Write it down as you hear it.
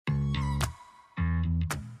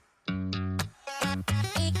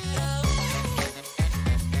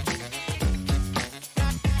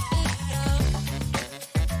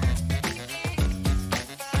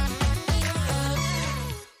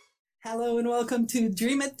Hello and welcome to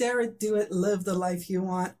Dream It, Dare It, Do It, Live the Life You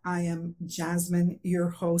Want. I am Jasmine, your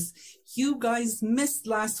host. You guys missed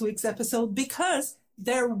last week's episode because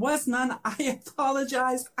there was none. I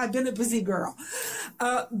apologize. I've been a busy girl.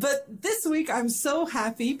 But this week I'm so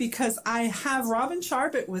happy because I have Robin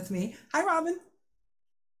Charbit with me. Hi, Robin.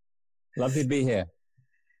 Lovely to be here.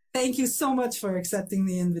 Thank you so much for accepting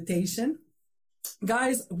the invitation.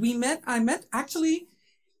 Guys,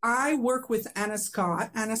 I work with Anna Scott.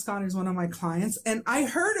 Anna Scott is one of my clients, and I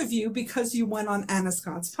heard of you because you went on Anna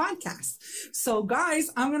Scott's podcast. So guys,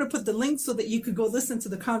 I'm going to put the link so that you could go listen to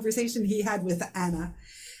the conversation he had with Anna.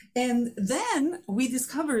 And then we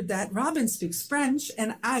discovered that Robin speaks French.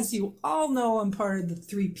 And as you all know, I'm part of the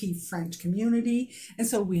 3P French community. And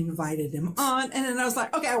so we invited him on. And then I was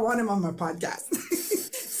like, okay, I want him on my podcast.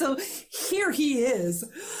 So here he is.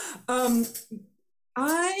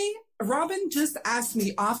 Robin just asked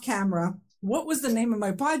me off camera, what was the name of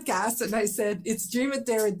my podcast? And I said, it's Dream It,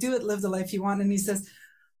 Dare It, Do It, Live the Life You Want. And he says,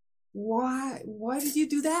 why did you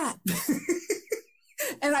do that?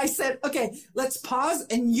 And I said, okay, let's pause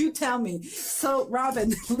and you tell me. So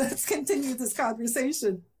Robin, let's continue this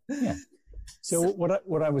conversation. Yeah. So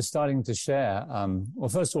what I was starting to share, well,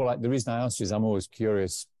 first of all, the reason I asked you is I'm always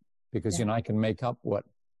curious because, I can make up what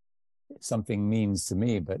something means to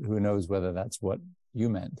me, but who knows whether that's what you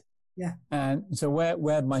meant. Yeah. And so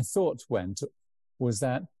where my thoughts went was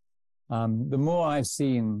that the more I've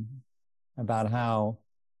seen about how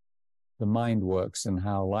the mind works and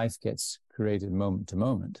how life gets created moment to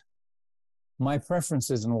moment, my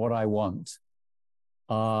preferences and what I want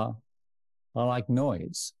are like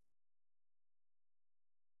noise.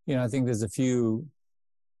 I think there's a few,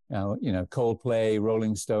 Coldplay,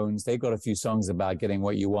 Rolling Stones, they've got a few songs about getting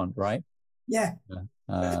what you want, right? Yeah.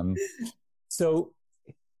 So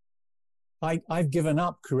I've given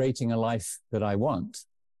up creating a life that I want.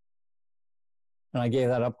 And I gave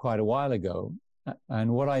that up quite a while ago. And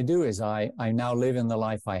what I do is I now live in the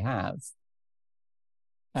life I have.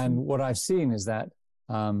 And what I've seen is that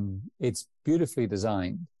it's beautifully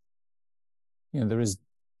designed. There is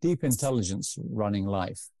deep intelligence running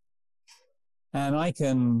life. And I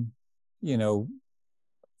can,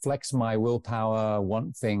 flex my willpower,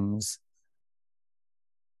 want things.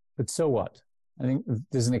 But so what? I think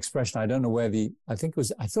there's an expression, I don't know where I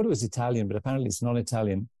thought it was Italian, but apparently it's not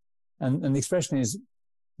Italian. And the expression is,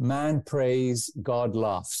 man prays, God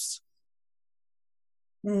laughs.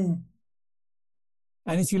 Mm.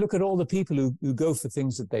 And if you look at all the people who go for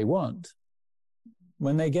things that they want,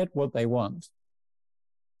 when they get what they want,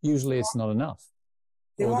 usually it's not enough.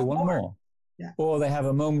 They want more. Yeah. Or they have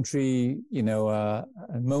a momentary, a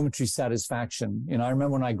momentary satisfaction. I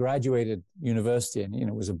remember when I graduated university and,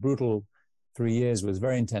 it was a brutal 3 years, it was a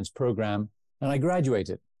very intense program, and I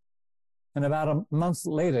graduated. And about a month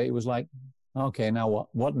later, it was like, okay, now what?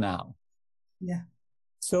 What now? Yeah.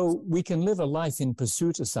 So we can live a life in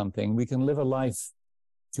pursuit of something. We can live a life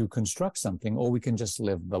to construct something, or we can just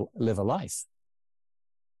live a life.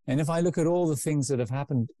 And if I look at all the things that have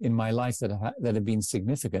happened in my life that have been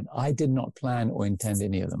significant, I did not plan or intend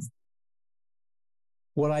any of them.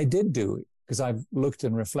 What I did do, because I've looked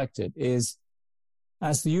and reflected, is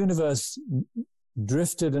as the universe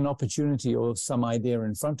drifted an opportunity or some idea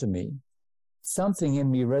in front of me, something in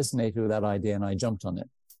me resonated with that idea and I jumped on it.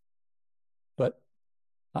 But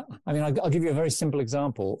I'll give you a very simple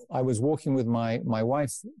example. I was walking with my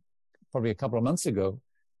wife probably a couple of months ago,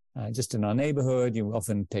 just in our neighborhood. You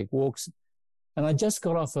often take walks. And I just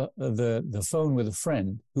got off the phone with a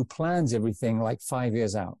friend who plans everything like 5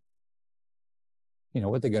 years out.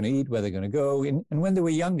 What they're going to eat, where they're going to go. And when they were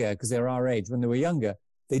younger, because they're our age, when they were younger,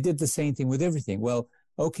 they did the same thing with everything. Well,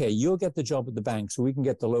 okay, you'll get the job at the bank so we can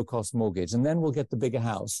get the low-cost mortgage, and then we'll get the bigger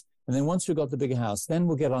house. And then once we've got the bigger house, then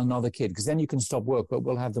we'll get another kid, because then you can stop work, but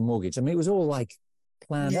we'll have the mortgage. It was all like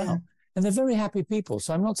planned out. And they're very happy people.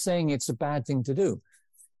 So I'm not saying it's a bad thing to do.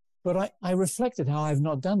 But I reflected how I've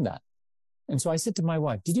not done that. And so I said to my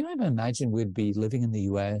wife, did you ever imagine we'd be living in the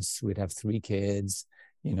US, we'd have 3 kids,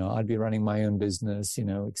 I'd be running my own business,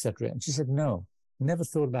 et cetera. And she said, no, never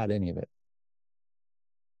thought about any of it.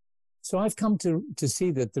 So I've come to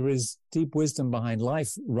see that there is deep wisdom behind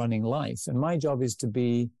life, running life. And my job is to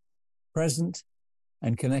be present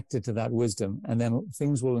and connected to that wisdom. And then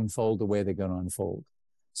things will unfold the way they're going to unfold.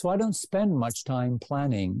 So I don't spend much time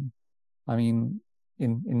planning,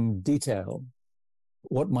 in detail,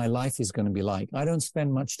 what my life is going to be like. I don't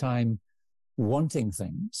spend much time wanting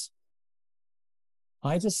things.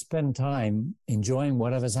 I just spend time enjoying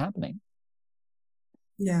whatever's happening.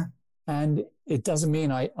 Yeah. And it doesn't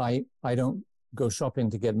mean I don't go shopping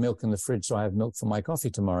to get milk in the fridge so I have milk for my coffee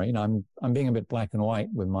tomorrow. I'm being a bit black and white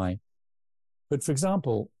with my But for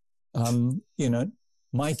example,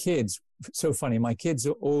 my kids, so funny, my kids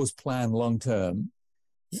always plan long term.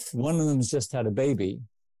 One of them's just had a baby,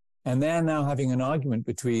 and they're now having an argument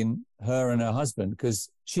between her and her husband because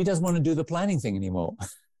she doesn't want to do the planning thing anymore.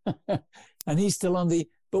 And he's still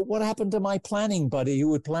but what happened to my planning buddy who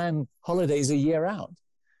would plan holidays a year out?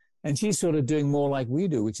 And she's sort of doing more like we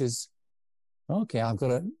do, which is, okay, I've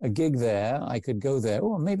got a gig there. I could go there.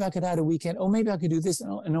 Oh, maybe I could add a weekend. Oh, maybe I could do this.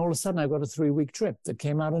 And all of a sudden I've got a 3-week trip that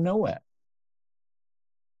came out of nowhere.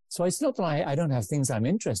 So it's not that I don't have things I'm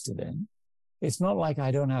interested in. It's not like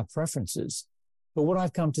I don't have preferences. But what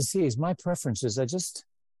I've come to see is my preferences are just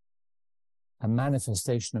a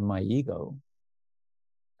manifestation of my ego.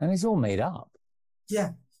 And it's all made up.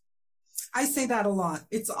 Yeah. I say that a lot.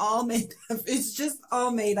 It's all made up. It's just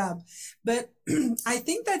all made up. But I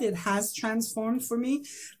think that it has transformed for me.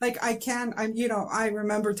 Like I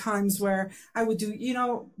remember times where I would do,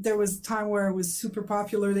 there was a time where it was super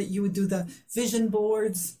popular that you would do the vision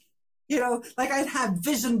boards. Like I'd have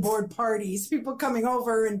vision board parties, people coming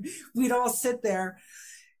over and we'd all sit there.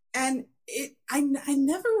 And I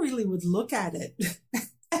never really would look at it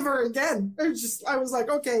ever again. I was like,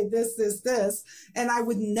 okay, this. And I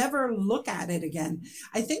would never look at it again.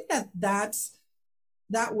 I think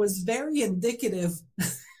that was very indicative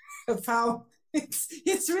of how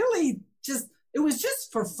it's really just, it was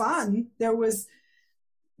just for fun. There was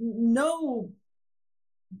no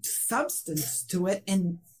substance to it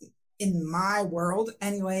in my world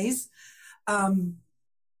anyways.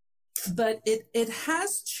 But it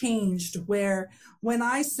has changed where when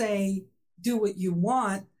I say do what you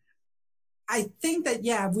want, I think that,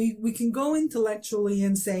 we can go intellectually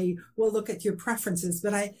and say, well, look at your preferences.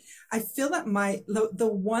 But I feel that the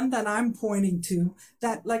one that I'm pointing to,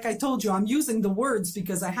 that, like I told you, I'm using the words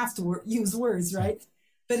because I have to use words, right?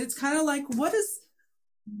 But it's kind of like, what does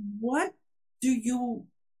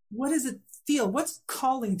it feel? What's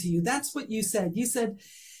calling to you? That's what you said. You said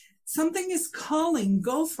something is calling,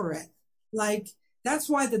 go for it. Like, that's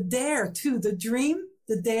why the dare too, the dream,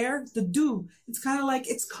 the dare, the do, it's kind of like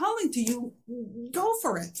it's calling to you, go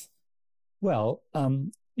for it. Well,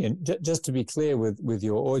 just to be clear with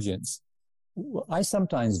your audience, I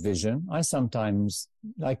sometimes vision, I sometimes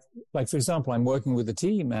like for example, I'm working with a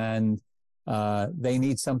team and they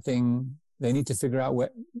need something, they need to figure out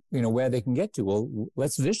where they can get to. Well,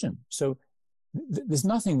 let's vision. So there's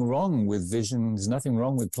nothing wrong with vision. There's nothing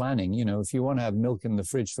wrong with planning. If you want to have milk in the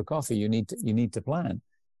fridge for coffee, you need to plan.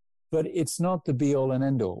 But it's not the be all and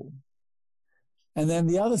end all. And then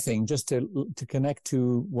the other thing, just to connect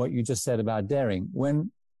to what you just said about daring,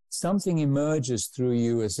 when something emerges through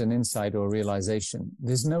you as an insight or realization,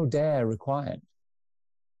 there's no dare required.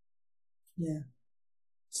 Yeah.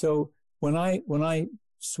 So when I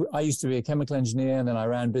used to be a chemical engineer, and then I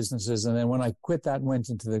ran businesses, and then when I quit that and went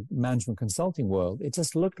into the management consulting world, it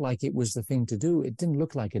just looked like it was the thing to do. It didn't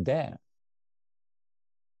look like a dare.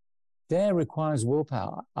 Dare requires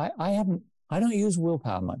willpower. I don't use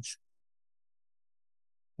willpower much.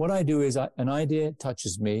 What I do is an idea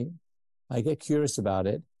touches me, I get curious about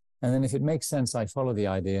it, and then if it makes sense, I follow the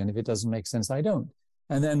idea, and if it doesn't make sense, I don't.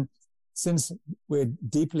 And then since we're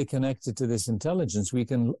deeply connected to this intelligence, we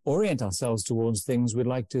can orient ourselves towards things we'd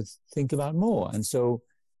like to think about more. And so,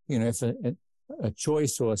 if a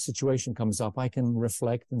choice or a situation comes up, I can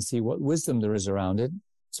reflect and see what wisdom there is around it.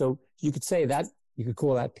 So you could say that, you could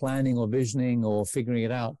call that planning or visioning or figuring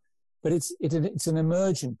it out, but it's an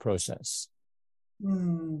emergent process,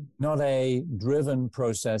 not a driven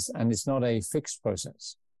process, and it's not a fixed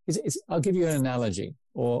process. I'll give you an analogy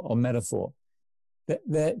or metaphor.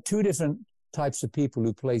 There are two different types of people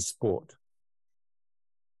who play sport.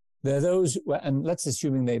 There are those, and let's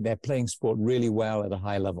assuming they're playing sport really well at a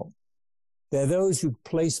high level. There are those who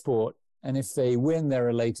play sport, and if they win, they're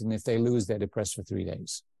elated, and if they lose, they're depressed for 3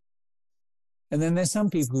 days. And then there's some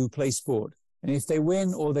people who play sport, and if they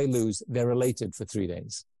win or they lose, they're elated for 3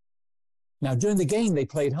 days. Now, during the game, they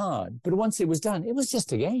played hard, but once it was done, it was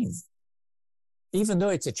just a game. Even though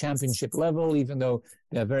it's a championship level, even though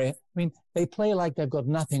they play like they've got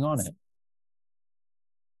nothing on it.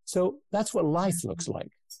 So that's what life looks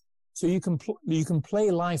like. So you can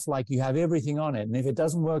play life like you have everything on it. And if it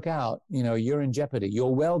doesn't work out, you're in jeopardy.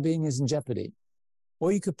 Your well-being is in jeopardy.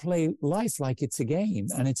 Or you could play life like it's a game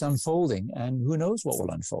and it's unfolding, and who knows what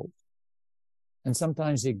will unfold. And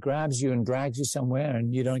sometimes it grabs you and drags you somewhere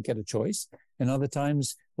and you don't get a choice. And other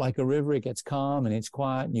times, like a river, it gets calm and it's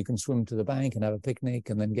quiet and you can swim to the bank and have a picnic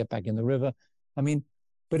and then get back in the river.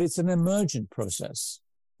 But it's an emergent process,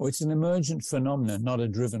 or it's an emergent phenomenon, not a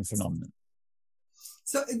driven phenomenon.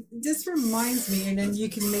 So this reminds me, and then you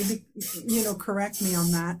can maybe, correct me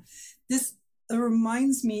on that. This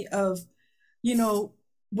reminds me of, you know,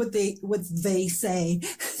 what they say,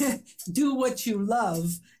 do what you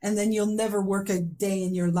love, and then you'll never work a day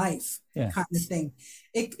in your life, Yeah. kind of thing.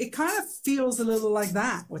 It kind of feels a little like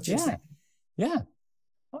that, what you're saying. Yeah.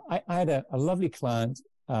 I had a lovely client,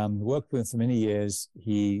 worked with him for many years.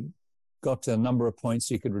 He got to a number of points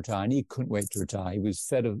so he could retire, and he couldn't wait to retire. He was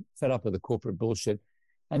fed up with the corporate bullshit,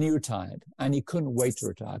 and he retired, and he couldn't wait to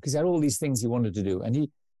retire because he had all these things he wanted to do. And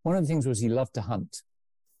one of the things was he loved to hunt.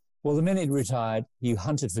 Well, the minute he retired, he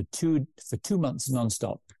hunted for two months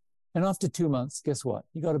nonstop. And after 2 months, guess what?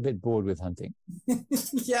 He got a bit bored with hunting.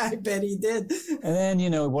 Yeah, I bet he did. And then,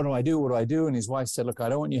 you know, what do I do? What do I do? And his wife said, look, I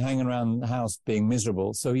don't want you hanging around the house being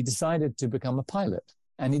miserable. So he decided to become a pilot.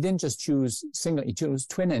 And he didn't just choose single, he chose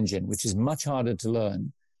twin engine, which is much harder to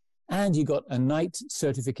learn. And he got a night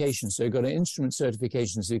certification. So he got an instrument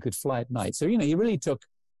certification so he could fly at night. So, you know, he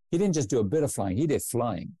didn't just do a bit of flying, he did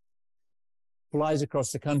flying. Flies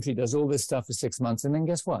across the country, does all this stuff for 6 months, and then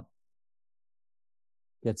guess what?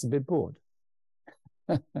 Gets a bit bored.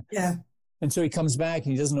 Yeah. And so he comes back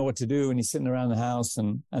and he doesn't know what to do, and he's sitting around the house,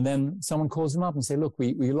 and then someone calls him up and say, look,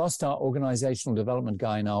 we lost our organizational development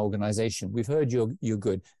guy in our organization. We've heard you're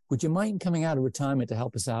good. Would you mind coming out of retirement to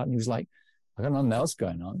help us out? And he was like, I got nothing else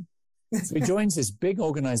going on. So he joins this big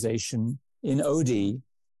organization in OD,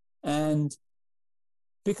 and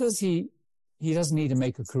because he doesn't need to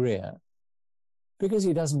make a career, because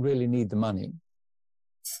he doesn't really need the money,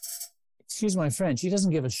 excuse my French, he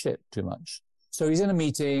doesn't give a shit too much. So he's in a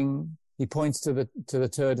meeting, he points to the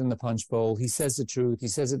turd in the punch bowl, he says the truth, he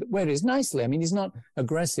says it where it is nicely. I mean, he's not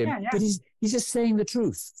aggressive, but he's just saying the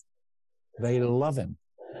truth. They love him.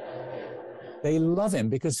 They love him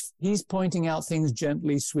because he's pointing out things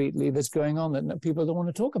gently, sweetly that's going on that people don't want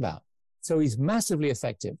to talk about. So he's massively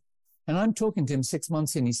effective. And I'm talking to him 6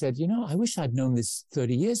 months in. He said, you know, I wish I'd known this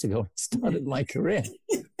 30 years ago when I started my career.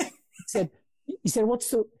 He said, I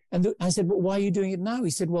said, well, why are you doing it now? He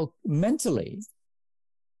said, well, mentally,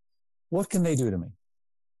 what can they do to me?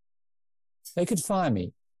 They could fire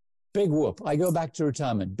me. Big whoop. I go back to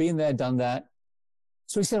retirement. Been there, done that.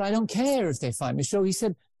 So he said, I don't care if they fire me. So he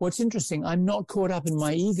said, what's interesting, I'm not caught up in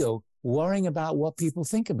my ego worrying about what people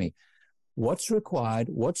think of me. What's required?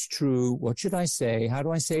 What's true? What should I say? How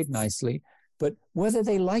do I say it nicely? But whether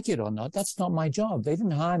they like it or not, that's not my job. They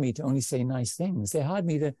didn't hire me to only say nice things. They hired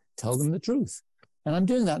me to tell them the truth. And I'm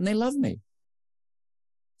doing that, and they love me.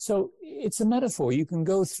 So it's a metaphor. You can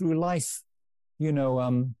go through life, you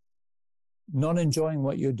know, not enjoying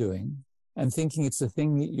what you're doing and thinking it's the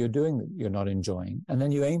thing that you're doing that you're not enjoying. And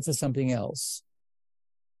then you aim for something else.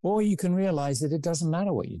 Or you can realize that it doesn't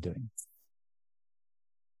matter what you're doing.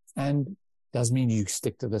 And doesn't mean you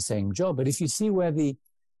stick to the same job. But if you see where the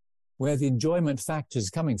enjoyment factor is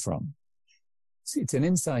coming from, it's an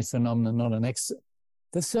inside phenomenon, not an exit.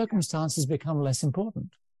 The circumstances become less important.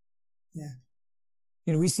 Yeah.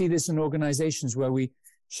 You know, we see this in organizations where we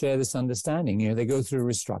share this understanding. You know, they go through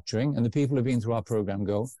restructuring, and the people who've been through our program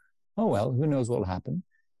go, oh, well, who knows what will happen?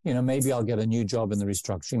 You know, maybe I'll get a new job in the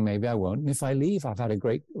restructuring. Maybe I won't. And if I leave, I've had a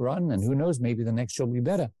great run, and who knows, maybe the next job will be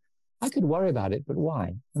better. I could worry about it, but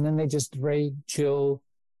why? And then they just very chill,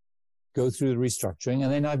 go through the restructuring.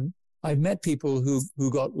 And then I've met people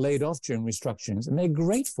who got laid off during restructurings, and they're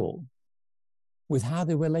grateful with how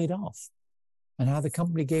they were laid off and how the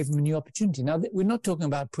company gave them a new opportunity. Now, we're not talking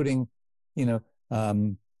about putting, you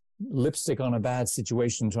know, lipstick on a bad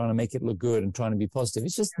situation, trying to make it look good and trying to be positive.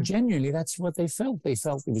 It's just genuinely, that's what they felt. They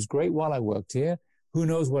felt it was great while I worked here. Who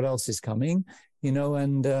knows what else is coming, you know,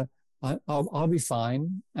 and I'll be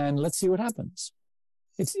fine, and let's see what happens.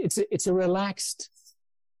 It's a relaxed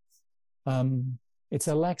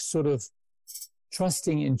sort of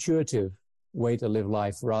trusting, intuitive way to live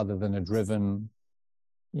life rather than a driven,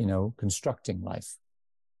 you know, constructing life.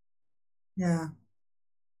 Yeah.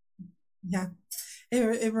 Yeah.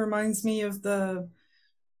 It reminds me of the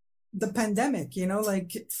pandemic, you know,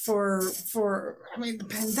 like the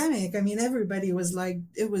pandemic, I mean, everybody was like,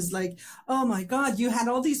 it was like, oh my God, you had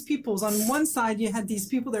all these peoples on one side, you had these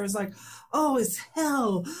people that was like, oh, it's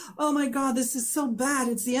hell. Oh my God, this is so bad.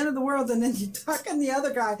 It's the end of the world. And then you talk on the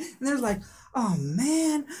other guy and they're like, oh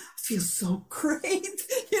man, I feel so great.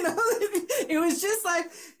 You know, it was just like,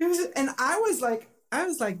 and I was like,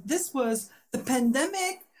 the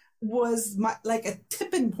pandemic was like a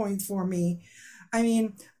tipping point for me. I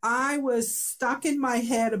mean, I was stuck in my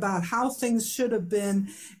head about how things should have been.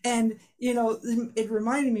 And, you know, it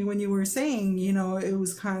reminded me when you were saying, you know, it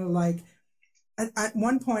was kind of like, at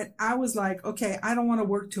one point I was like, okay, I don't want to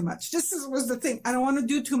work too much. This was the thing. I don't want to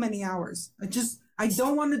do too many hours. I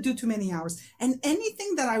don't want to do too many hours. And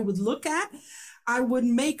anything that I would look at, I would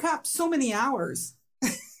make up so many hours,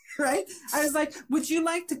 right? I was like, would you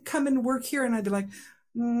like to come and work here? And I'd be like,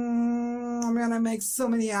 I'm going to make so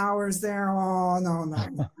many hours there. Oh, no,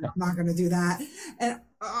 I'm not going to do that. And,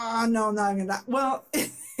 oh, no, I'm not going to. Well,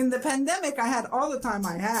 in the pandemic, I had all the time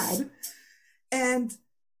I had. And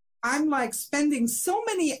I'm like spending so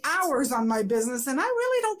many hours on my business and I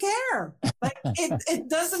really don't care. Like it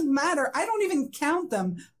doesn't matter. I don't even count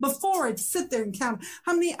them. Before I'd sit there and count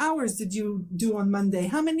how many hours did you do on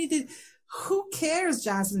Monday? Who cares,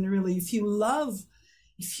 Jasmine, really? If you love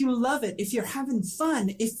it, if you're having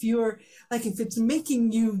fun, if it's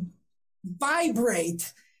making you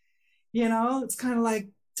vibrate, it's kind of like,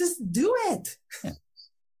 just do it.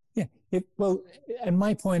 Yeah. Well, and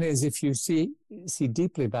my point is, if you see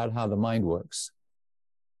deeply about how the mind works,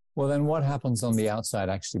 well, then what happens on the outside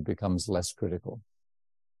actually becomes less critical.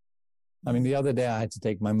 I mean, the other day I had to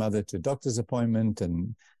take my mother to a doctor's appointment,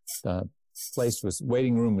 and the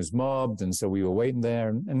waiting room was mobbed, and so we were waiting there.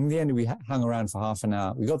 And in the end, we hung around for half an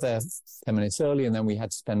hour. We got there 10 minutes early, and then we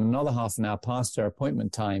had to spend another half an hour past our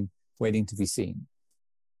appointment time waiting to be seen.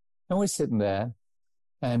 And we're sitting there.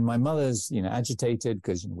 And my mother's, agitated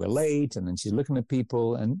because we're late, and then she's looking at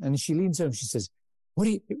people, and she leans over and she says, what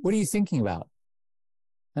are you thinking about?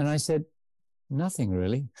 And I said, nothing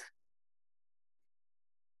really.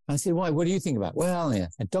 I said, why? What do you think about? Well, yeah,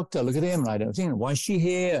 a doctor, look at him. And I don't think, why is she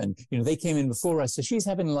here? And, they came in before us. So she's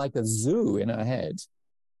having like a zoo in her head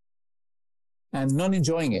and not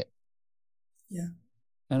enjoying it. Yeah.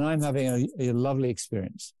 And I'm having a lovely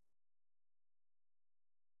experience.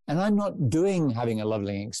 And I'm not having a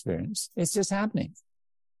lovely experience. It's just happening.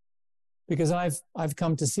 Because I've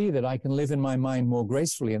come to see that I can live in my mind more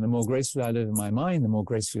gracefully. And the more gracefully I live in my mind, the more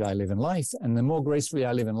gracefully I live in life. And the more gracefully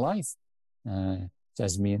I live in life,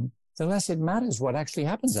 Jasmine, the less it matters what actually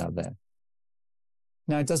happens out there.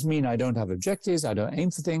 Now, it doesn't mean I don't have objectives. I don't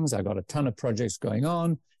aim for things. I got a ton of projects going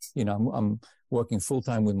on. I'm working full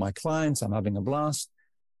time with my clients. I'm having a blast.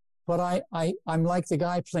 But I'm like the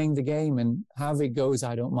guy playing the game, and how it goes,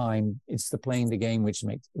 I don't mind. It's the playing the game which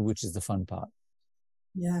is the fun part.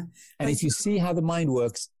 Yeah. And if you see how the mind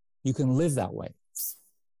works, you can live that way.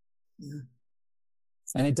 Yeah.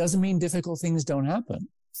 And it doesn't mean difficult things don't happen.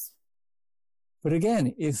 But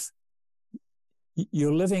again, if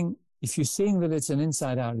you're seeing that it's an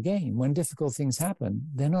inside out game, when difficult things happen,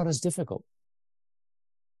 they're not as difficult.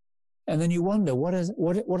 And then you wonder, what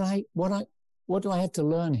do I have to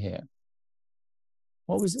learn here?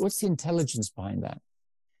 What's the intelligence behind that?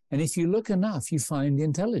 And if you look enough, you find the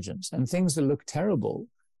intelligence, and things that look terrible,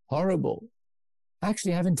 horrible,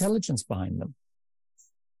 actually have intelligence behind them.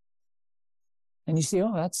 And you see,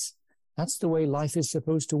 that's the way life is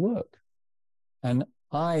supposed to work. And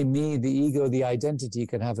me, the ego, the identity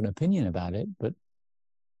can have an opinion about it, but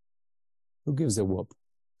who gives a whoop?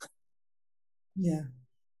 Yeah.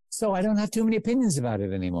 So I don't have too many opinions about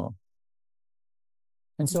it anymore.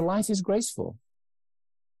 And so life is graceful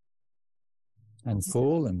and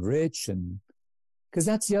full and rich, and because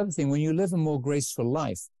that's the other thing. When you live a more graceful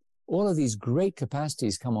life, all of these great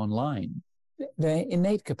capacities come online. They're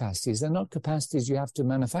innate capacities. They're not capacities you have to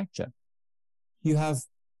manufacture. You have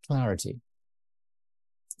clarity.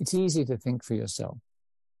 It's easy to think for yourself.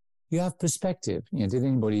 You have perspective. Did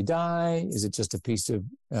anybody die? Is it just a piece of,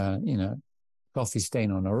 coffee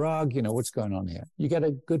stain on a rug? What's going on here? You get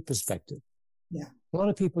a good perspective. Yeah. A lot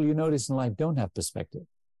of people you notice in life don't have perspective.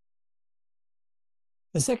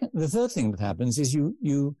 The third thing that happens is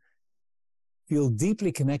you feel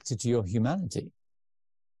deeply connected to your humanity.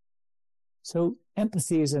 So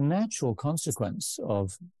empathy is a natural consequence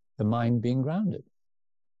of the mind being grounded.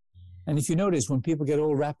 And if you notice, when people get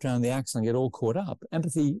all wrapped around the axle and get all caught up,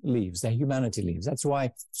 empathy leaves, their humanity leaves. That's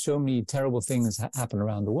why so many terrible things happen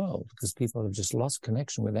around the world, because people have just lost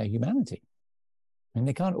connection with their humanity. And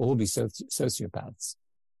they can't all be sociopaths.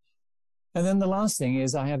 And then the last thing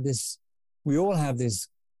is we all have this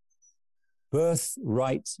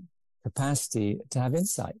birthright capacity to have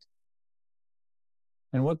insight.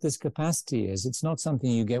 And what this capacity is, it's not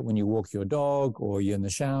something you get when you walk your dog, or you're in the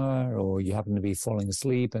shower, or you happen to be falling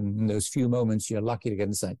asleep, and in those few moments you're lucky to get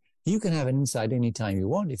insight. You can have an insight anytime you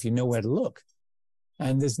want if you know where to look.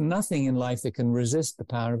 And there's nothing in life that can resist the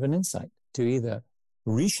power of an insight to either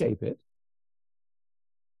reshape it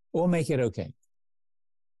or make it okay.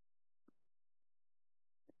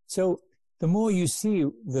 So the more you see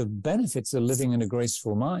the benefits of living in a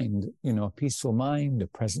graceful mind, a peaceful mind, a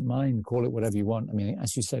present mind, call it whatever you want. I mean,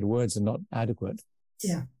 as you said, words are not adequate.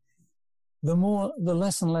 Yeah. The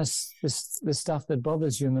less and less the stuff that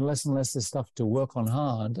bothers you, and the less and less the stuff to work on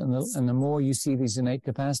hard. And the more you see these innate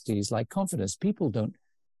capacities like confidence. People don't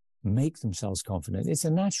make themselves confident. It's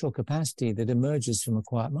a natural capacity that emerges from a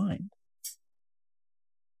quiet mind.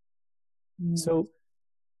 So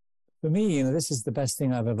for me, this is the best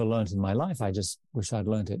thing I've ever learned in my life. I just wish I'd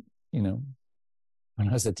learned it, when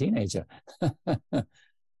I was a teenager.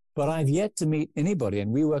 But I've yet to meet anybody,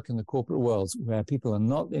 and we work in the corporate world where people are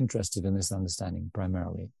not interested in this understanding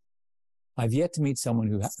primarily. I've yet to meet someone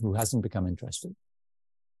who hasn't become interested.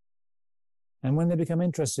 And when they become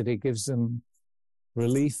interested, it gives them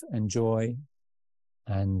relief and joy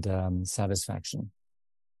and satisfaction.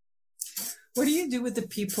 What do you do with the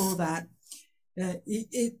people that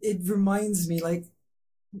it reminds me, like,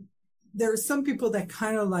 there are some people that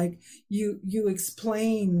kind of like you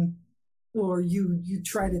explain or you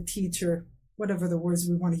try to teach, or whatever the words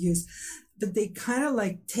we want to use, but they kind of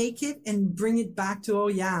like take it and bring it back to, oh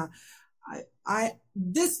yeah,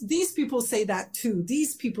 these people say that too.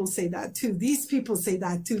 These people say that too. These people say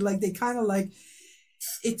that too. Like they kind of like,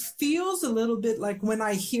 it feels a little bit like when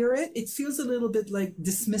I hear it, it feels a little bit like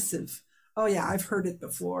dismissive. Oh yeah, I've heard it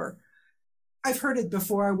before. I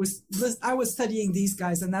was studying these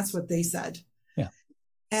guys and that's what they said. Yeah.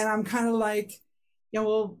 And I'm kind of like, yeah,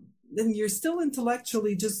 well, then you're still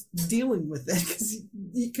intellectually just dealing with it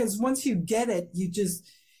because once you get it, you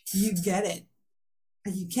get it.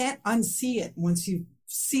 You can't unsee it once you've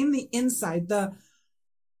seen the inside.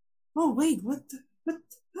 Oh wait, what?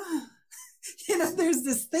 There's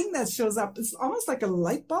this thing that shows up. It's almost like a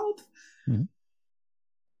light bulb. Mm-hmm.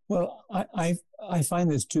 Well, I find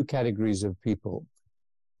there's two categories of people.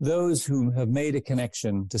 Those who have made a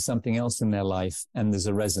connection to something else in their life and there's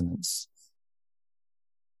a resonance.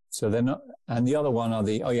 So they're not, and the other one are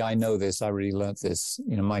oh yeah, I know this, I already learned this,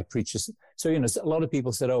 my preacher. So, a lot of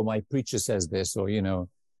people said, oh, my preacher says this, or,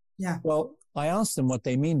 Yeah. Well, I asked them what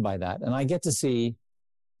they mean by that. And I get to see,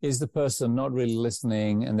 is the person not really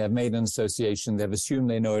listening and they've made an association, they've assumed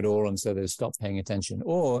they know it all, and so they've stopped paying attention?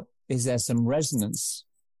 Or is there some resonance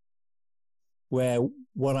where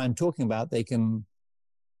what I'm talking about, they can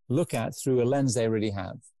look at through a lens they already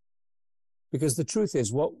have? Because the truth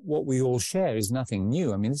is, what we all share is nothing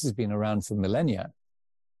new. I mean, this has been around for millennia.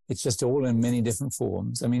 It's just all in many different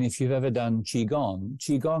forms. I mean, if you've ever done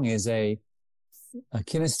Qigong is a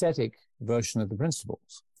kinesthetic version of the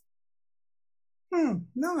principles.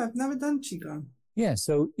 No, I've never done Qigong. Yeah,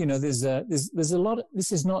 so, there's a lot of,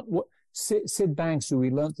 this is not what, Sid Banks, who we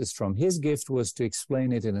learned this from, his gift was to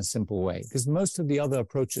explain it in a simple way, because most of the other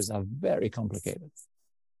approaches are very complicated.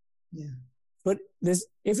 Yeah. But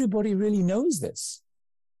everybody really knows this.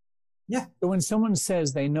 Yeah. So when someone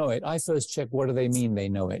says they know it, I first check, what do they mean they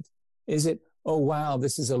know it? Is it, oh, wow,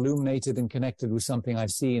 this is illuminated and connected with something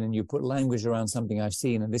I've seen, and you put language around something I've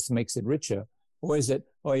seen, and this makes it richer? Or is it,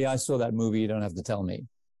 oh, yeah, I saw that movie, you don't have to tell me?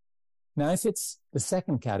 Now, if it's the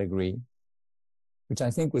second category, which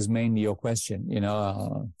I think was mainly your question,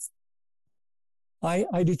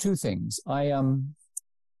 I do two things.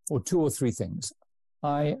 Or two or three things.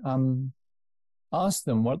 I ask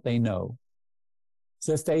them what they know.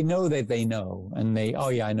 So if they know that they know, and oh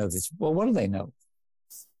yeah, I know this. Well, what do they know?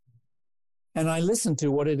 And I listen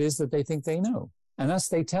to what it is that they think they know. And as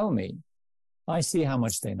they tell me, I see how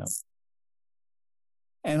much they know.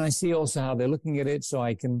 And I see also how they're looking at it, so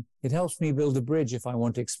it helps me build a bridge if I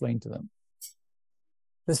want to explain to them.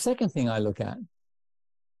 The second thing I look at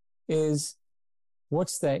is,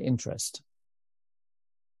 what's their interest?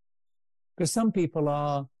 Because some people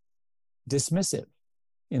are dismissive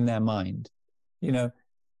in their mind.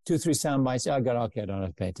 2, 3 sound bites, I don't have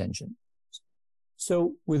to pay attention.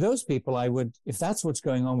 So with those people, if that's what's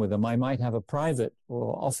going on with them, I might have a private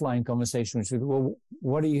or offline conversation with them. Well,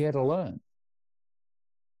 what are you here to learn?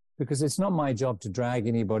 Because it's not my job to drag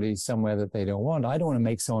anybody somewhere that they don't want. I don't want to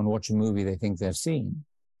make someone watch a movie they think they've seen.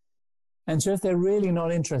 And so if they're really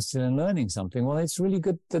not interested in learning something, well, it's really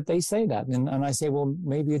good that they say that. And I say, well,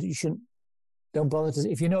 maybe you shouldn't, don't bother to,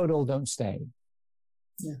 if you know it all, don't stay.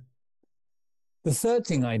 Yeah. The third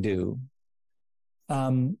thing I do,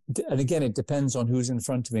 and again, it depends on who's in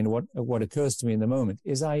front of me and what occurs to me in the moment,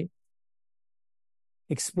 is I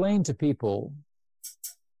explain to people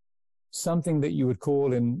something that you would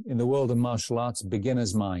call in the world of martial arts,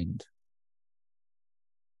 beginner's mind.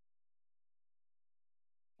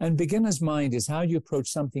 And beginner's mind is how you approach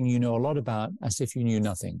something you know a lot about as if you knew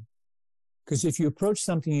nothing. Because if you approach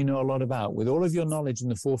something you know a lot about with all of your knowledge in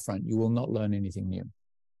the forefront, you will not learn anything new.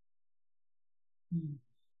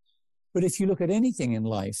 But if you look at anything in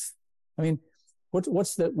life, I mean,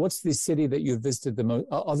 what's the city that you've visited the most,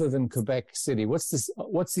 other than Quebec City? What's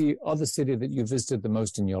the other city that you visited the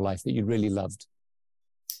most in your life that you really loved?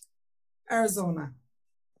 Arizona.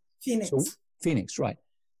 Phoenix. So, Phoenix, right.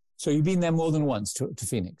 So you've been there more than once to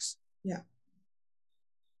Phoenix. Yeah.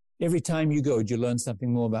 Every time you go, do you learn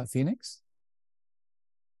something more about Phoenix?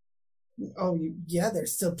 Oh, yeah,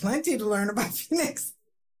 there's still plenty to learn about Phoenix.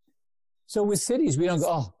 So with cities, we don't go,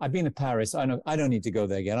 oh, I've been to Paris. I don't need to go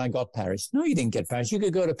there again. I got Paris. No, you didn't get Paris. You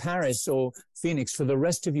could go to Paris or Phoenix for the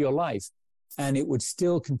rest of your life, and it would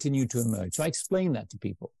still continue to emerge. So I explain that to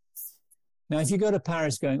people. Now, if you go to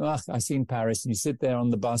Paris going, oh, I've seen Paris, and you sit there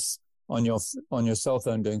on the bus on your cell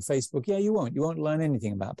phone doing Facebook, yeah, you won't learn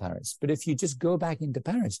anything about Paris. But if you just go back into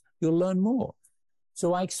Paris, you'll learn more.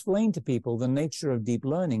 So I explain to people the nature of deep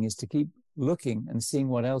learning is to keep looking and seeing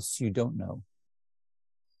what else you don't know.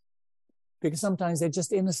 Because sometimes they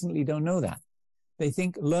just innocently don't know that. They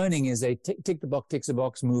think learning is a tick the box, ticks a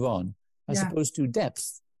box, move on, as opposed to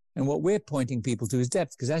depth. And what we're pointing people to is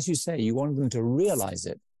depth, because as you say, you want them to realize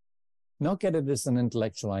it, not get it as an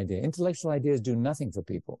intellectual idea. Intellectual ideas do nothing for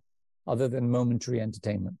people other than momentary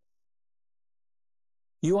entertainment.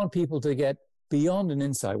 You want people to get beyond an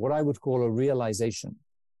insight, what I would call a realization.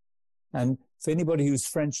 And for anybody who's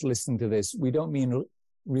French listening to this, we don't mean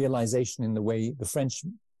realization in the way the French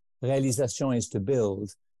réalisation is to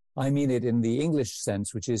build. I mean it in the English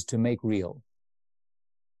sense, which is to make real.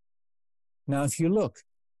 Now, if you look,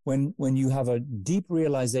 when you have a deep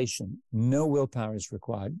realization, no willpower is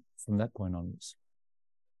required from that point onwards.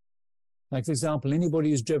 Like, for example, anybody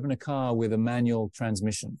who's driven a car with a manual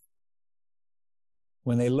transmission,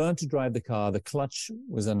 when they learned to drive the car, the clutch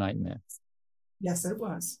was a nightmare. Yes, it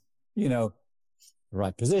was. You know, the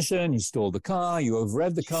right position, you stalled the car, you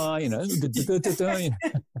over-revved the car, you know,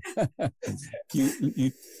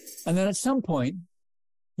 and then at some point,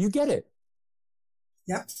 you get it.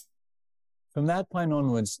 Yep. From that point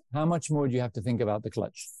onwards, how much more do you have to think about the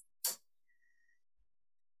clutch?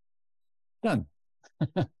 Done.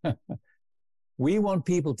 We want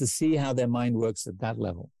people to see how their mind works at that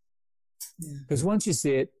level. Because once you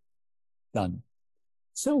see it, done.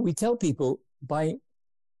 So we tell people by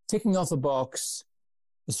ticking off a box,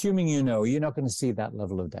 assuming you know, you're not going to see that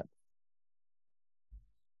level of depth.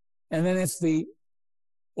 And then if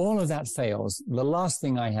all of that fails, the last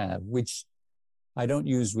thing I have, which I don't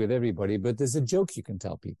use with everybody, but there's a joke you can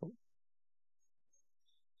tell people.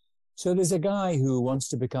 So there's a guy who wants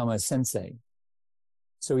to become a sensei.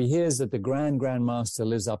 So he hears that the Grand Master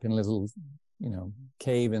lives up in a little,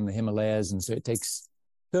 cave in the Himalayas. And so it takes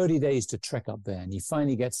 30 days to trek up there. And he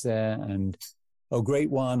finally gets there and, oh,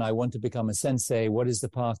 great one, I want to become a sensei. What is the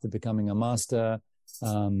path to becoming a master?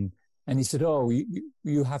 And he said, oh,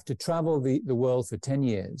 you have to travel the world for 10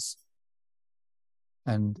 years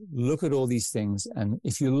and look at all these things. And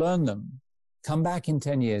if you learn them, come back in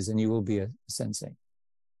 10 years and you will be a sensei.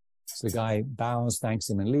 So the guy bows, thanks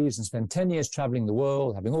him, and leaves and spends 10 years traveling the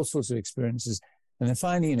world, having all sorts of experiences. And then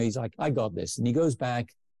finally, he's like, I got this. And he goes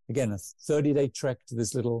back, again, a 30-day trek to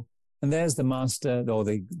this little, and there's the master or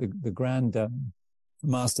the grand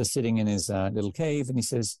master sitting in his little cave. And he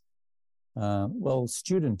says, well,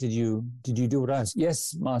 student, did you do what I asked?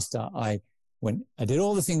 Yes, master. When I did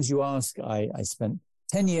all the things you asked, I spent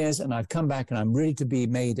 10 years and I've come back and I'm ready to be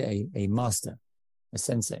made a master, a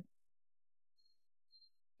sensei.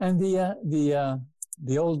 And the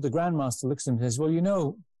grandmaster looks at him and says,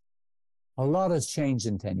 well, a lot has changed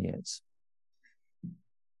in 10 years.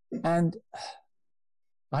 And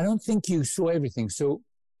I don't think you saw everything. So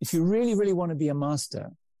if you really, really want to be a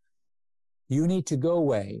master, you need to go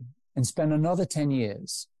away and spend another 10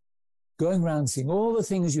 years going around seeing all the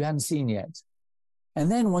things you hadn't seen yet. And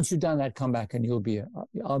then once you've done that, come back and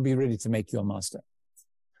I'll be ready to make you a master.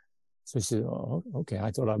 So he said, oh, okay,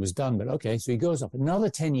 I thought I was done, but okay. So he goes off another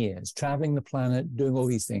 10 years, traveling the planet, doing all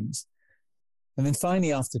these things. And then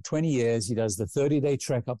finally, after 20 years, he does the 30-day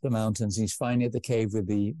trek up the mountains. He's finally at the cave with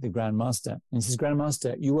the Grand Master. And he says, Grand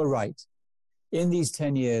Master, you were right. In these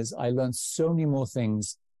 10 years, I learned so many more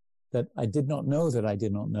things that I did not know that I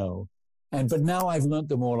did not know. But now I've learned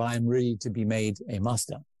them all. I am ready to be made a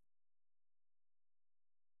master.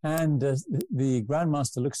 And the Grand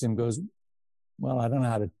Master looks at him and goes, well, I don't know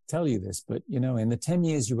how to tell you this, but, in the 10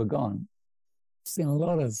 years you were gone, there's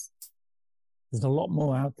a lot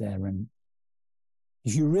more out there. And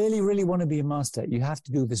if you really, really want to be a master, you have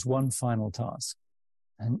to do this one final task.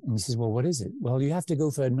 And he says, well, what is it? Well, you have to go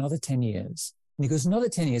for another 10 years. And he goes, another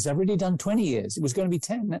 10 years. I've already done 20 years. It was going to be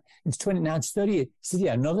 10. It's 20. Now it's 30 years. He said,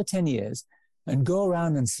 yeah, another 10 years and go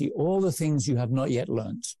around and see all the things you have not yet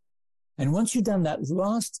learned. And once you've done that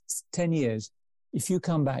last 10 years, if you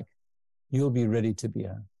come back, you'll be ready to be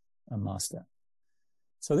a master.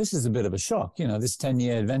 So this is a bit of a shock. This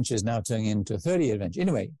 10-year adventure is now turning into a 30-year adventure.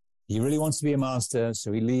 Anyway, he really wants to be a master.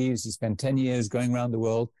 So he leaves. He spent 10 years going around the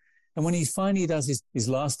world. And when he finally does his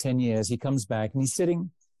last 10 years, he comes back and he's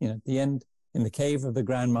sitting, at the end in the cave of the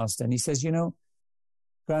Grand Master. And he says,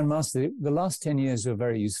 Grand Master, the last 10 years were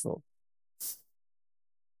very useful.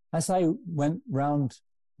 As I went round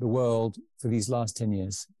the world for these last 10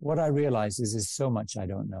 years, what I realized is there's so much I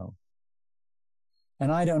don't know.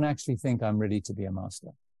 And I don't actually think I'm ready to be a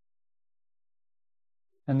master.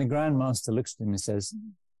 And the Grand Master looks at him and says,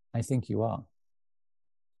 I think you are.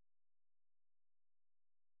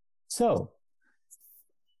 So,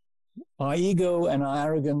 our ego and our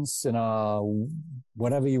arrogance and our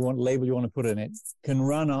whatever label you want to put in it, can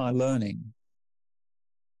run our learning.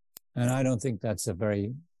 And I don't think that's a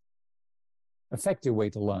very effective way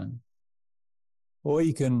to learn. Or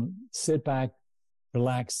you can sit back,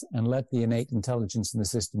 relax, and let the innate intelligence in the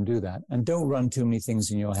system do that. And don't run too many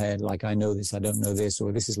things in your head, like I know this, I don't know this,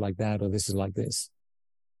 or this is like that, or this is like this.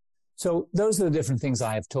 So those are the different things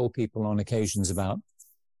I have told people on occasions about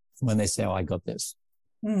when they say, oh, I got this.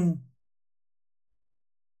 Mm.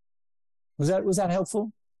 Was that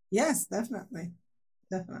helpful? Yes, definitely.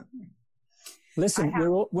 Definitely. Listen,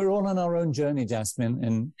 we're all on our own journey, Jasmine,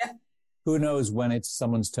 and who knows when it's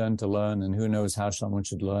someone's turn to learn, and who knows how someone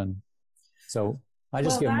should learn. So I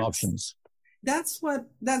just give them options. That's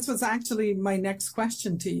what's actually my next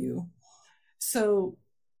question to you. So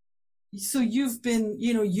you've been,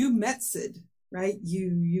 you met Sid, right?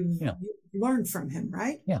 You learned from him,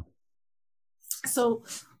 right? Yeah. So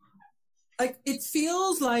it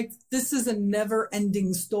feels like this is a never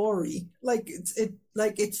ending story.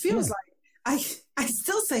 It feels like I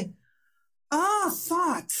still say,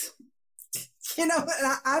 thought, and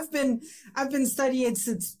I've been studying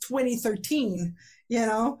since 2013,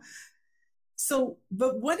 So,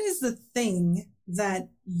 but what is the thing that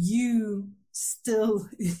you still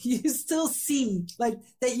see, like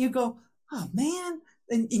that you go, oh man,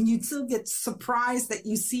 and you still get surprised that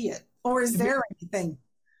you see it? Or is there anything?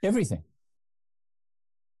 Everything.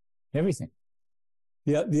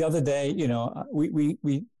 The other day, we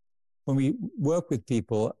when we work with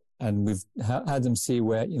people and we've had them see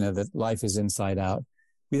where, that life is inside out,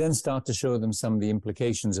 we then start to show them some of the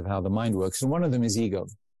implications of how the mind works. And one of them is ego,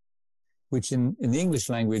 which in the English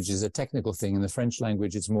language is a technical thing. In the French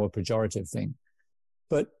language, it's more a pejorative thing.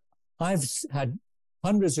 But I've had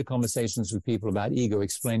hundreds of conversations with people about ego,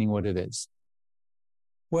 explaining what it is.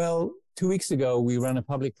 Well, 2 weeks ago, we ran a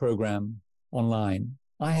public program online.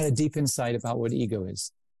 I had a deep insight about what ego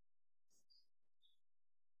is.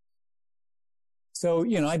 So,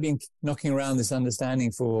 I've been knocking around this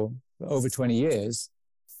understanding for over 20 years.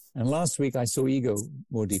 And last week I saw ego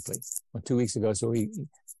more deeply, or 2 weeks ago I saw ego.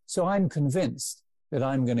 So I'm convinced that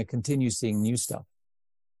I'm going to continue seeing new stuff.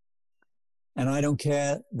 And I don't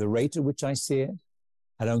care the rate at which I see it.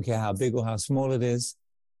 I don't care how big or how small it is.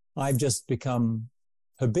 I've just become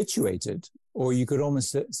habituated, or you could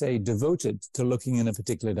almost say devoted to looking in a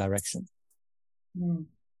particular direction. Mm.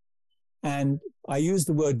 And I use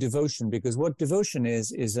the word devotion because what devotion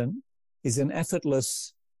is an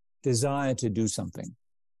effortless desire to do something.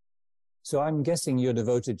 So I'm guessing you're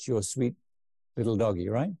devoted to your sweet little doggy,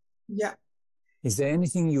 right? Yeah. Is there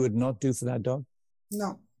anything you would not do for that dog?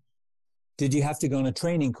 No. Did you have to go on a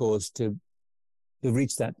training course to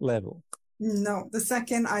reach that level? No. The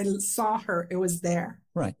second I saw her, it was there.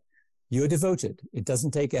 Right. You're devoted. It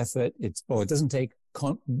doesn't take effort. It doesn't take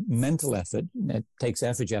mental effort. It takes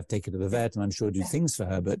effort. You have to take her to the vet and I'm sure do things for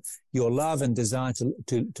her, but your love and desire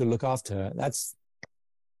to look after her, that's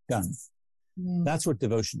done. Mm. That's what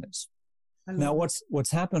devotion is. Now,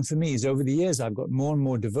 what's happened for me is over the years, I've got more and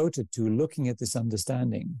more devoted to looking at this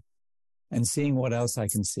understanding and seeing what else I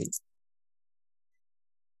can see.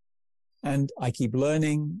 And I keep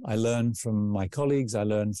learning. I learn from my colleagues. I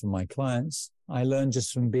learn from my clients. I learn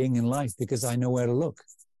just from being in life because I know where to look.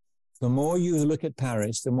 The more you look at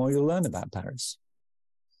Paris, the more you'll learn about Paris.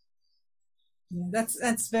 Yeah,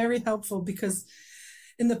 that's very helpful because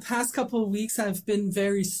in the past couple of weeks, I've been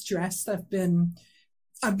very stressed.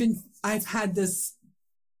 I've had this,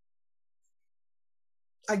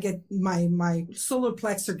 I get my solar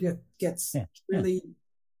plexus gets really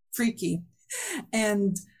freaky.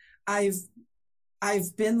 And I've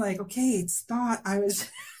been like, okay, it's thought. I was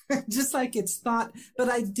just like, it's thought, but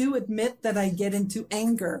I do admit that I get into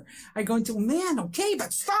anger. I go into, man, okay,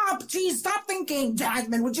 but stop, geez, stop thinking,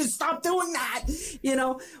 Jasmine, would you stop doing that?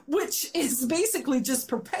 Which is basically just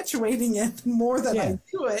perpetuating it more than I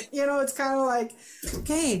do it. It's kind of like,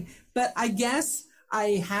 okay, but I guess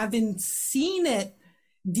I haven't seen it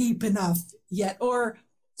deep enough yet. Or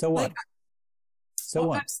so what?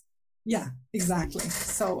 What? Yeah, exactly.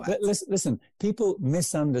 So listen, people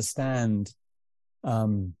misunderstand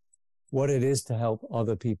what it is to help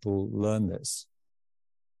other people learn this.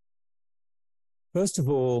 First of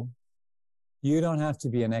all, you don't have to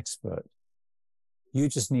be an expert. You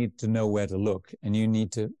just need to know where to look, and you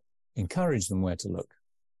need to encourage them where to look.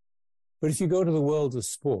 But if you go to the world of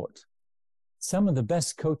sport, some of the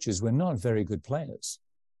best coaches were not very good players,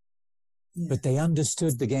 but they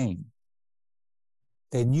understood the game.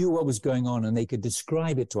 They knew what was going on, and they could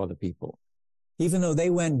describe it to other people. Even though they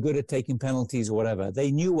weren't good at taking penalties or whatever,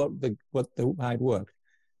 they knew how it worked.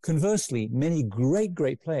 Conversely, many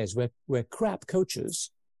great players were crap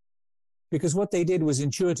coaches, because what they did was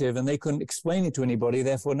intuitive and they couldn't explain it to anybody.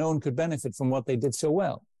 Therefore, no one could benefit from what they did so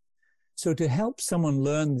well. So to help someone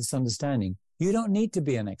learn this understanding, you don't need to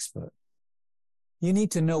be an expert. You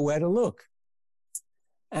need to know where to look.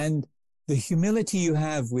 And the humility you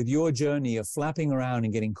have with your journey of flapping around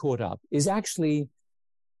and getting caught up is actually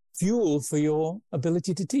fuel for your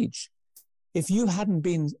ability to teach. If you hadn't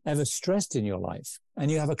been ever stressed in your life and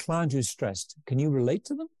you have a client who's stressed, can you relate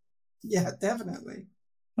to them? Yeah, definitely.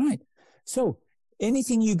 Right. So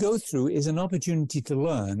anything you go through is an opportunity to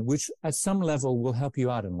learn, which at some level will help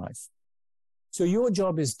you out in life. So your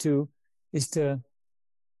job is to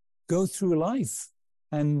go through life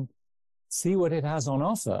and see what it has on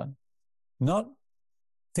offer, not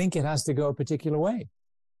think it has to go a particular way.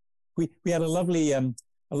 We had a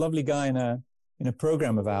lovely guy in a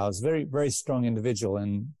program of ours, very, very strong individual,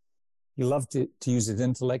 and he loved to use his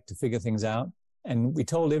intellect to figure things out. And we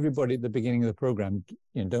told everybody at the beginning of the program,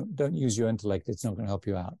 don't use your intellect. It's not going to help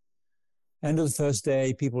you out. End of the first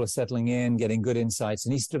day, people are settling in, getting good insights.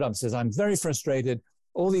 And he stood up and says, I'm very frustrated.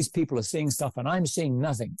 All these people are seeing stuff and I'm seeing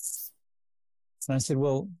nothing. And I said,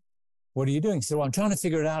 well, what are you doing? He said, well, I'm trying to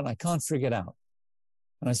figure it out. And I can't figure it out.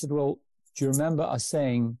 And I said, well, do you remember us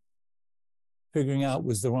saying figuring out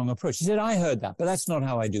was the wrong approach? He said, I heard that, but that's not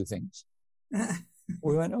how I do things.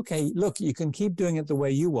 We went, okay, look, you can keep doing it the way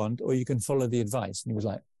you want, or you can follow the advice. And he was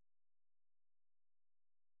like,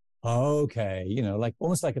 okay, like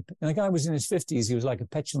almost like and the guy was in his 50s. He was like a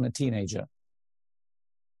petulant teenager.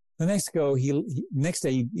 The next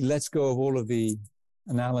day, he lets go of all of the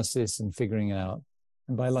analysis and figuring it out.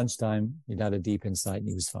 And by lunchtime, he'd had a deep insight and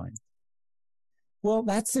he was fine. Well,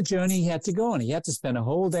 that's the journey he had to go on. He had to spend a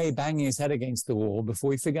whole day banging his head against the wall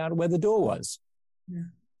before he figured out where the door was. Yeah.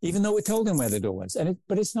 Even though we told him where the door was.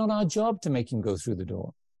 But it's not our job to make him go through the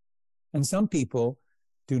door. And some people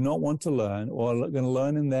do not want to learn, or are going to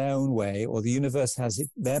learn in their own way, or the universe has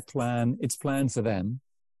its plan for them.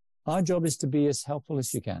 Our job is to be as helpful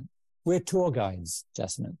as you can. We're tour guides,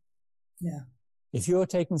 Jasmine. Yeah. If you're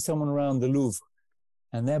taking someone around the Louvre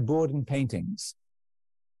and they're bored in paintings,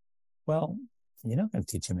 well, you're not going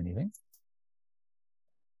to teach them anything.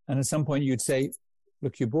 And at some point you'd say,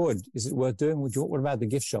 look, you're bored. Is it worth doing? What about the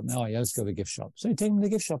gift shop? No, yeah, let's go to the gift shop. So you take them to the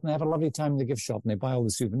gift shop and they have a lovely time in the gift shop and they buy all the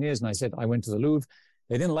souvenirs. And I said, I went to the Louvre.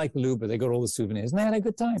 They didn't like the Louvre, but they got all the souvenirs and they had a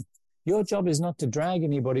good time. Your job is not to drag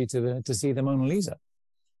anybody to see the Mona Lisa.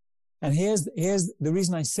 And here's the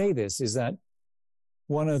reason I say this is that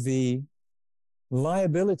one of the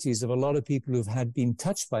liabilities of a lot of people who've been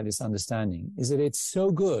touched by this understanding is that it's so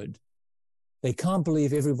good, they can't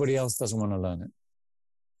believe everybody else doesn't want to learn it.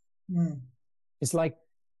 Mm. It's like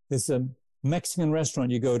there's a Mexican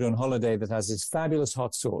restaurant you go to on holiday that has this fabulous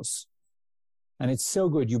hot sauce. And it's so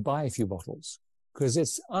good, you buy a few bottles because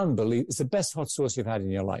it's unbelievable. It's the best hot sauce you've had in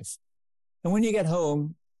your life. And when you get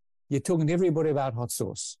home, you're talking to everybody about hot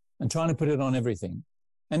sauce and trying to put it on everything.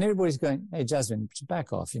 And everybody's going, hey, Jasmine,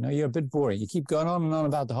 back off. You're a bit boring. You keep going on and on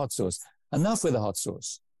about the hot sauce. Enough with the hot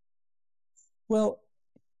sauce. Well,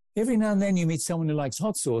 every now and then you meet someone who likes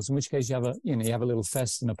hot sauce, in which case you have a little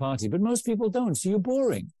fest and a party, but most people don't. So you're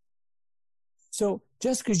boring. So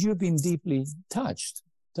just because you've been deeply touched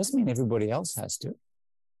doesn't mean everybody else has to.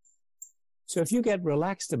 So if you get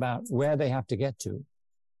relaxed about where they have to get to,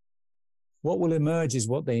 what will emerge is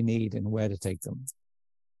what they need and where to take them.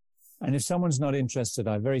 And if someone's not interested,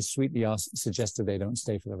 I very sweetly suggested they don't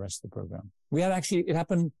stay for the rest of the program. It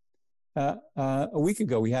happened a week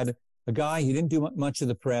ago. We had a guy, he didn't do much of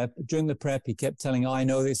the prep. During the prep, he kept telling, I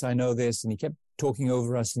know this, and he kept talking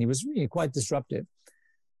over us, and he was really quite disruptive.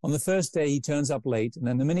 On the first day, he turns up late, and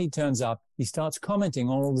then the minute he turns up, he starts commenting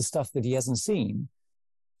on all the stuff that he hasn't seen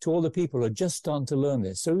to all the people who are just starting to learn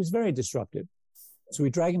this. So he was very disruptive. So we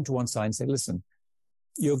drag him to one side and say, listen,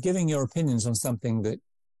 you're giving your opinions on something that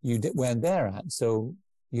you weren't there at, so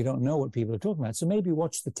you don't know what people are talking about. So maybe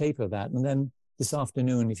watch the tape of that, and then this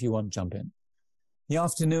afternoon, if you want, jump in. The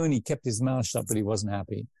afternoon, he kept his mouth shut, but he wasn't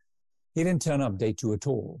happy. He didn't turn up day 2 at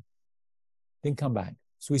all. Didn't come back.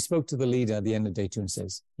 So we spoke to the leader at the end of day 2 and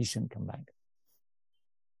says, he shouldn't come back.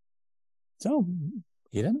 So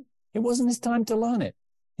he didn't. It wasn't his time to learn it.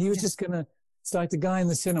 He was just going to, it's like the guy in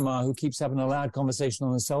the cinema who keeps having a loud conversation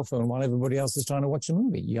on his cell phone while everybody else is trying to watch a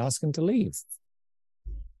movie. You ask him to leave.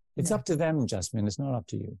 It's up to them, Jasmine. It's not up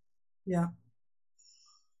to you. Yeah.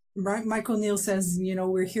 Right. Michael Neal says,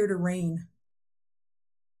 we're here to reign.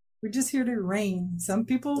 We're just here to reign. Some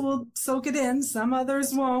people will soak it in. Some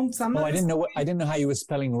others won't. I didn't know how you were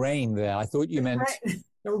spelling rain there. I thought you meant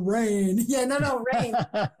rain. Yeah, no, rain.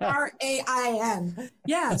 R-A-I-N.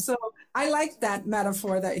 Yeah. So I like that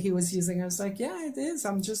metaphor that he was using. I was like, yeah, it is.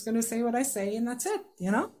 I'm just going to say what I say and that's it,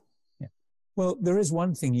 Yeah. Well, there is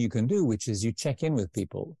one thing you can do, which is you check in with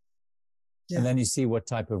people and then you see what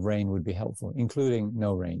type of rain would be helpful, including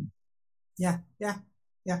no rain. Yeah.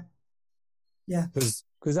 Because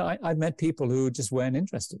I've met people who just weren't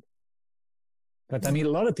interested. But I mean, a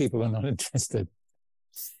lot of people are not interested.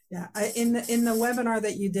 Yeah. In the webinar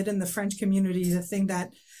that you did in the French community, the thing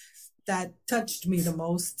that touched me the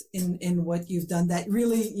most in what you've done, that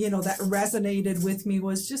really, that resonated with me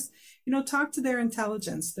was just, talk to their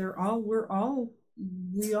intelligence. We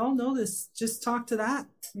all know this. Just talk to that,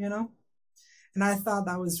 And I thought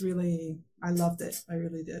that was I loved it. I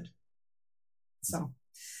really did. So,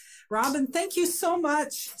 Robin, thank you so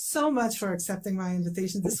much for accepting my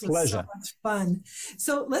invitation. This was so much fun.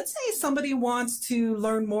 So let's say somebody wants to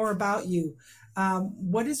learn more about you.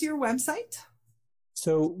 What is your website?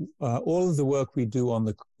 So all of the work we do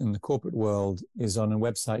in the corporate world is on a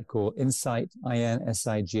website called Insight,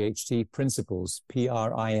 INSIGHT, Principles,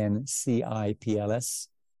 PRINCIPLS,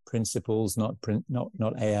 Principles, not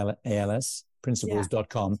ALS,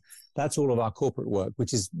 principles.com. That's all of our corporate work,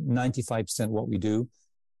 which is 95% what we do.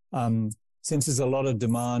 Since there's a lot of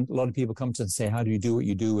demand, a lot of people come to us and say, how do you do what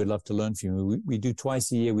you do? We'd love to learn from you. We do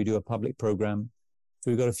twice a year. We do a public program. So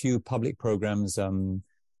we've got a few public programs, and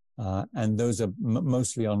those are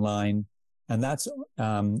mostly online. And that's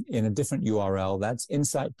in a different URL. That's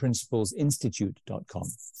insightprinciplesinstitute.com.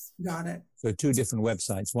 Got it. So two different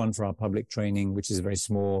websites, one for our public training, which is very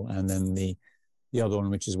small, and then the other one,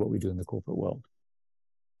 which is what we do in the corporate world.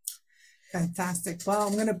 Fantastic. Well,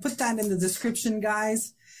 I'm going to put that in the description,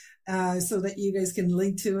 guys, so that you guys can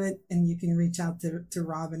link to it and you can reach out to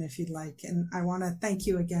Robin if you'd like. And I want to thank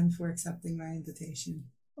you again for accepting my invitation.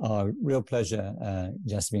 Real pleasure,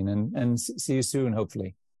 Jasmine, and see you soon,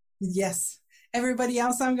 hopefully. Yes. Everybody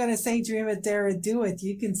else, I'm going to say, dream it, dare it, do it.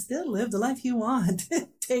 You can still live the life you want.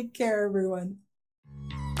 Take care, everyone.